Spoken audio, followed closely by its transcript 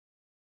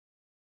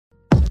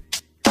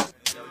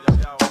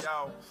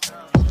Yo,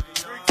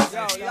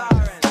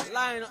 Lauren,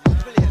 line up,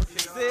 brilliant.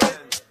 See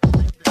it?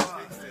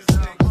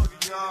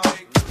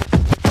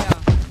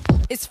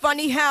 It's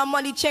funny how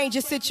money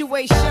changes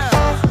situation.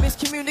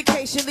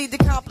 Miscommunication lead to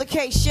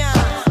complication.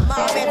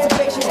 My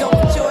emancipation don't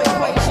fit your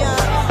equation.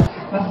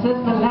 My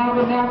sister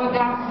Laura never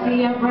got to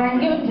see a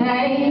brand new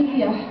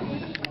day.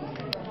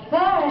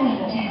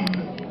 Alright.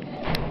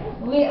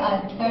 We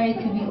are sorry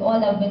to be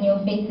all up in your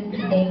faces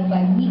today,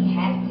 but we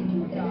have to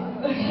do that.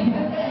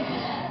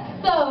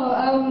 So,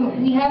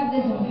 we have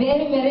this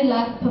very, very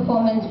last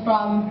performance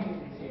from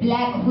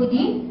Black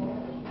Hoodie.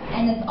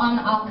 And it's on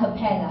a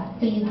cappella,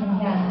 so you can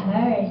hear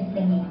her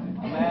singing.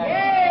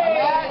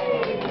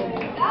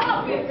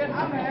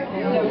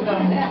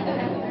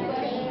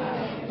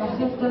 My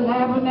sister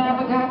Laura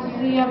never got to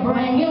see a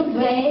brand new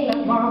day.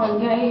 Like Marvin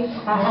Gaye,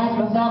 I asked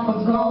myself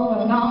what's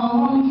going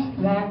on.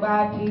 Black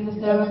eyed peas are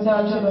still in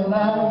search of the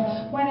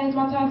love. When it's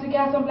my time to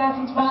get some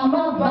blessings from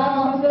above.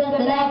 My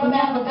sister Laura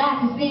never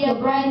got to see a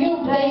brand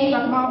new day.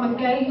 Like Marvin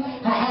Gaye,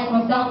 I asked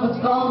myself what's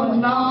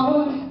going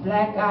on.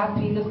 Black eyed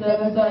peas are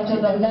still in search of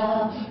the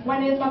love.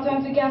 When it's my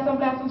time to get some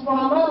blessings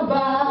from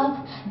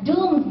above.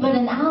 Doom's but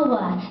an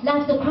hour,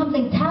 life's a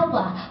crumbling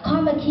tower.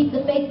 Karma keeps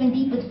the faith when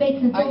deepest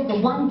faith and throws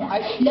the wonder.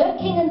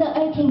 Lurking in the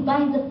irking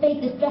binds of fate,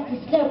 distracted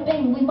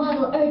slurping. We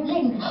model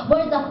earthlings,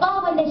 words are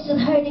far when they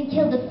should hurt and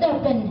kill the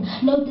serpent.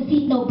 No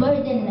deceit, no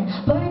burden,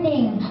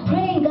 burning,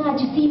 praying God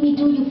you see me,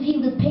 do you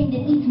feel this pain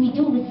that eats me,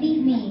 do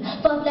receive me.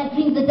 Thoughts like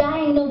dreams are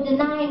dying, no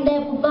denying,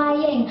 never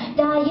vying,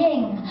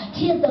 dying,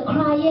 tears are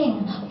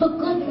crying. For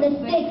goodness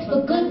sakes,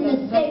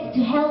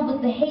 to hell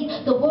with the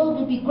hate, the world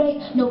would be great.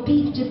 No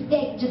beef, just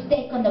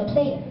steak on the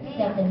plate.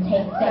 Seven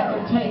take.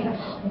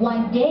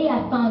 One day I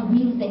found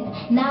music,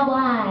 now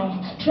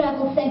I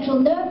travel central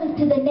nervous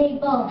to the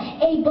navel,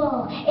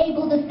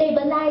 able to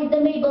stabilize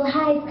the Mabel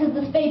highs, cause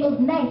this fable's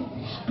nice.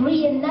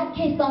 Brie and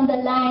nutcase on the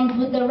lines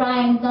with the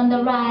rhymes on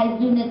the rise,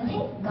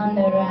 lunatic on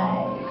the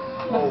rise.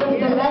 My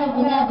sister Laura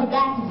never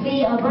got to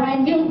see a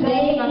brand new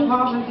day. Like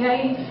Marvin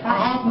Gaye,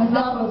 I asked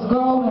myself what's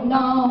going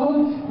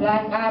on.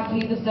 Black eyed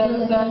peas are still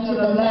in search of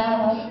the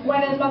love.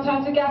 When it's my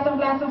time to get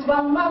some blessings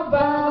from above.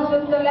 My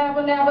sister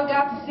Laura never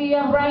got to see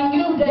a brand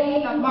new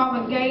day. Like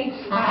Marvin Gaye,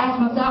 I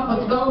asked myself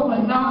what's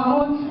going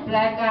on.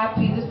 Black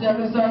eyed peas are still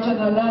in search of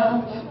the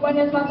love. When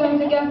it's my time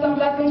to get some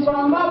blessings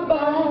from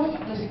above.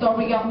 The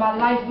story of my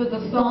life is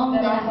a song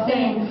that I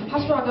sing.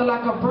 I struggle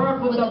like a bird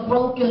with a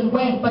broken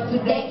wing, but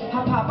today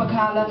I pop a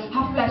collar,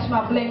 I flash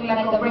my bling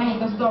like a rain.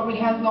 The story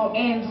has no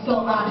end,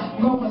 so I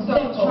go in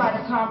circles, try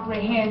to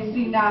comprehend.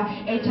 See now,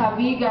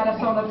 HIV got us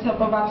on the tip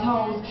of our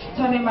toes.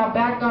 Turning my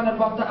back on it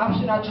was the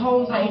option I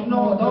chose. I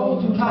ignore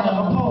those who try to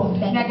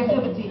oppose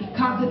negativity.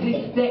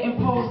 Constantly they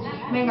impose.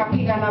 Menga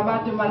piga na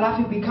batu my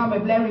life become a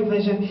blurry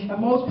vision, and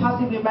most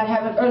possibly might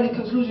have an early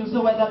conclusion.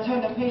 So as I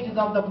turn the pages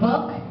of the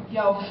book,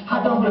 yo,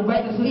 I don't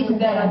regret the decisions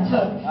that I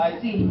took. I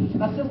see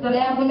my sister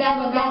Laura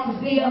never got to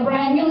see a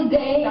brand new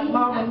day. Like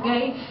Marvin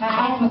Gaye, I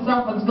asked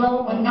myself what's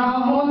going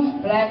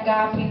on. Black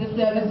eyed peas are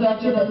still in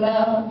search of the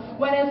love.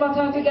 When it's my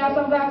turn to get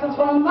some blessings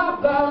from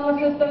above. My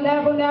sister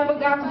Laura never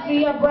got to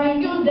see a brand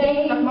new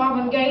day. Like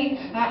Marvin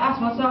Gaye, I asked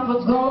myself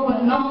what's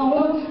going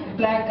on.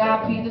 Black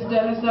eyed peas are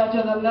still in search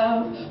of the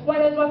love. When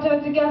it's my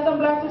turn to get some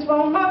blessings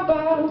from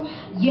above.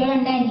 Year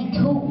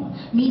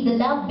 92, me the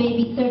love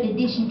baby, third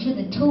edition to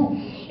the two.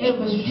 It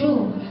was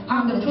true,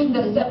 I'm the truth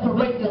that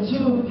separates the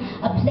two.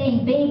 A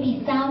plain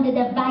baby sounded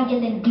a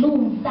violent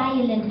gloom,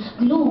 silent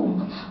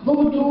gloom.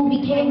 Voodoo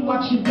became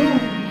what you do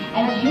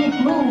as you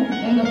grew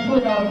in the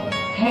foot of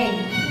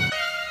hate.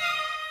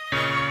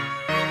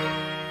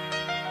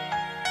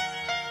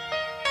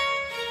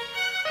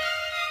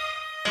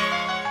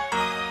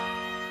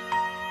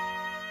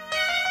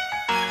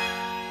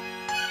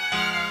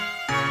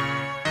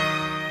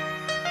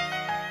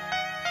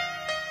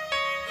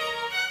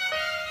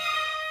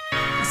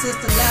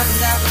 Sister Laura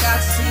never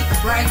got to see a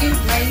brand new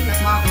day.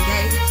 Like Marvin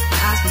Gaye,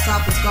 I asked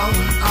myself what's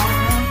going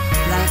on.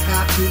 Black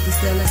eyed peas are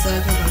still in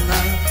search of a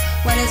love.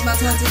 When it's my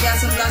turn to get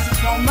some blessings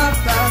from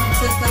above.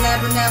 Sister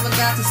Laura never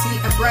got to see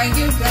a brand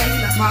new day.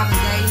 Like Marvin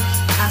Gaye,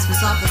 I asked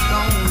myself what's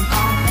going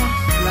on.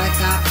 Black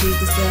eyed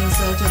peas are still in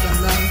search of a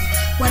love.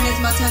 When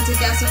it's my turn to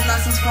get some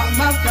blessings from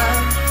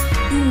above.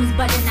 Doom's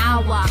but an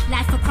hour,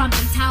 life a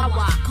crumbling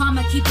tower. Karma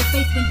keep the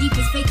faith when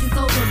deepest faith and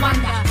souls will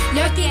wonder.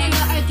 Lurking in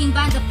the irking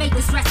binds of fate,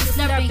 distress is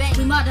slurping.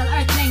 We model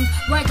earthlings,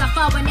 words are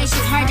far when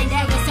nations hurting.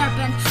 There's a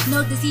serpent,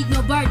 no deceit,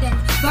 no burden,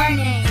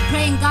 burning.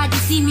 Praying God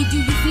you see me,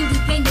 do you feel this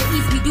pain that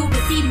eats me, do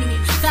receive me.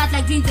 Thoughts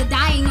like dreams are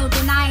dying, no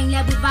denying,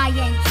 level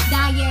vying,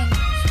 dying.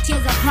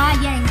 Tears are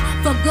crying,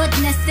 for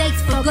goodness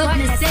sakes,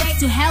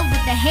 to hell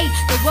with the hate.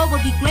 The world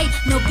will be great,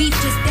 no beef,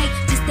 just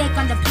steak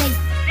on the plate.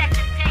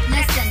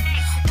 Listen.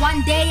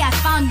 One day I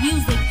found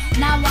music,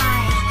 now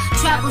I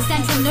travel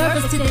central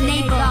nervous to the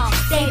navel,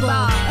 stable,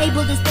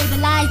 able to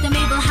stabilize the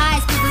Mabel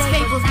highs, cause this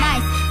fable's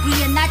nice. We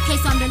are not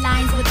case on the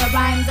lines with the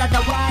rhymes of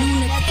the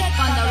lunatic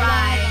on the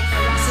rise.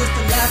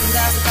 Sister never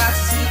got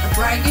to see a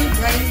brand new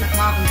day like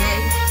Marvin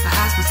Gaye. I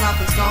ask myself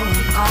what's going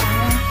on.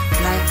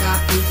 Black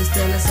eyed people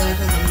still in search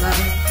of the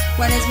love.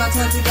 When it's my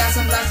turn to get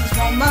some blessings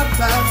from my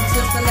birth.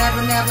 Sister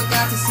never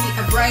got to see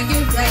a brand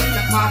new day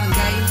like Marvin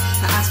Gaye.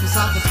 I ask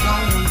myself what's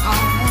going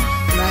on.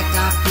 Black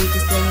eyed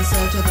people still in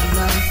search of the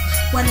love.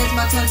 When it's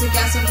my turn to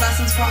get some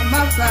blessings from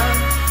my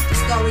birth. The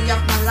story of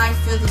my life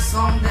is a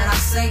song that I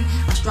sing.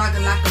 I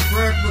struggle like a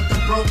bird with a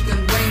broken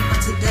wing,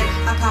 but today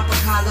I pop a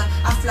collar,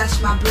 I flash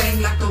my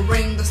bling like the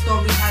ring. The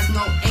story has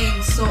no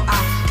end, so I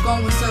go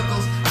in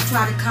circles, I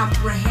try to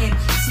comprehend.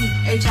 See,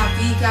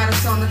 HIV got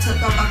us on the tip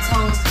of my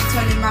toes,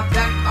 turning my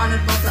back on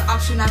it, but the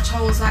option I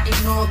chose, I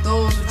ignore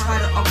those who try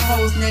to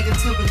oppose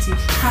negativity.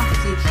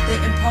 Constantly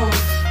they impose,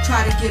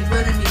 try to get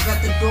rid of me,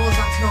 but the doors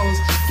are closed.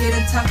 Get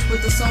in touch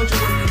with the soldier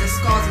with me, the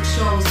scars it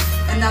shows.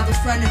 Another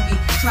friend of me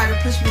try to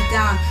push me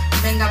down.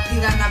 Menga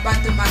pila na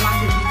bante my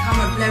life will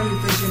become a blurry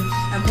vision,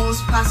 and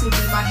most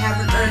possibly might have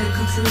an early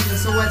conclusion.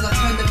 So as I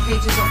turn the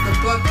pages of the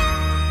book,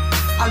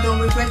 I don't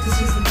regret the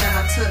season that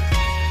I took.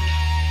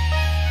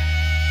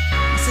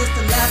 My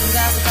sister never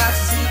got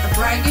to see a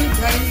brand new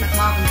day like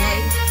Marvin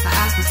Gaye. I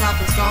ask myself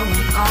what's going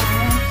on.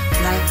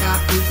 Black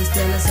eyed people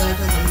still in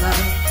search of the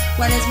love.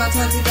 When it's my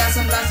turn to get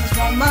some blessings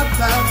from my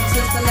birth.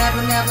 Sister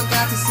never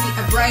got to see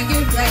a brand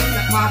new day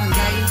like Marvin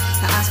Gaye.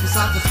 I ask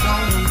myself what's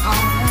going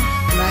on.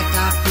 Black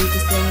eyed people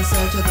still in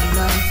search of the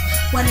love.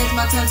 When it's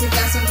my turn to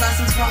get some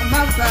blessings from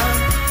my birth.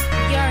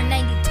 Year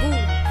 92,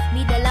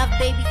 me the love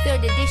baby,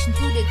 3rd edition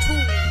to the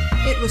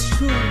 2. It was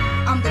true,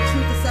 I'm the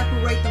truth to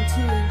separate them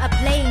two. A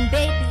playing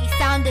baby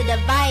sounded a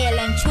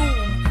violent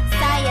tune,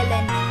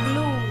 silent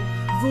glue.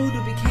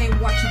 Voodoo became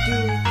what you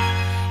do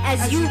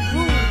as you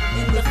grew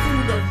in the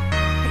food of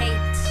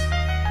hate.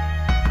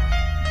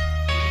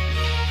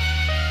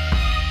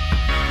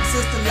 My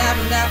sister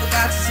never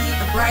got to see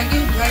a brand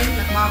new day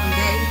like Marvin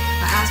Gaye.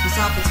 I ask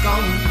myself what's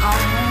going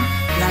on.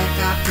 Black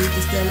eyed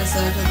people still in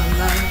search of the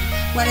love.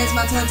 When it's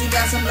my turn to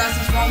get some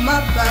blessings from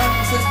my birth.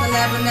 Sister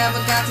never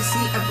got to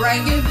see a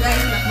brand new day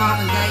like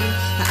Marvin Gaye.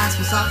 I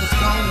ask myself what's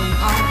going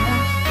on.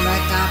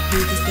 Black eyed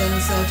people still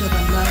in search of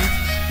the love.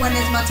 When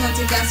it's my turn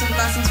to get some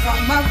blessings from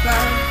my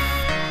birth.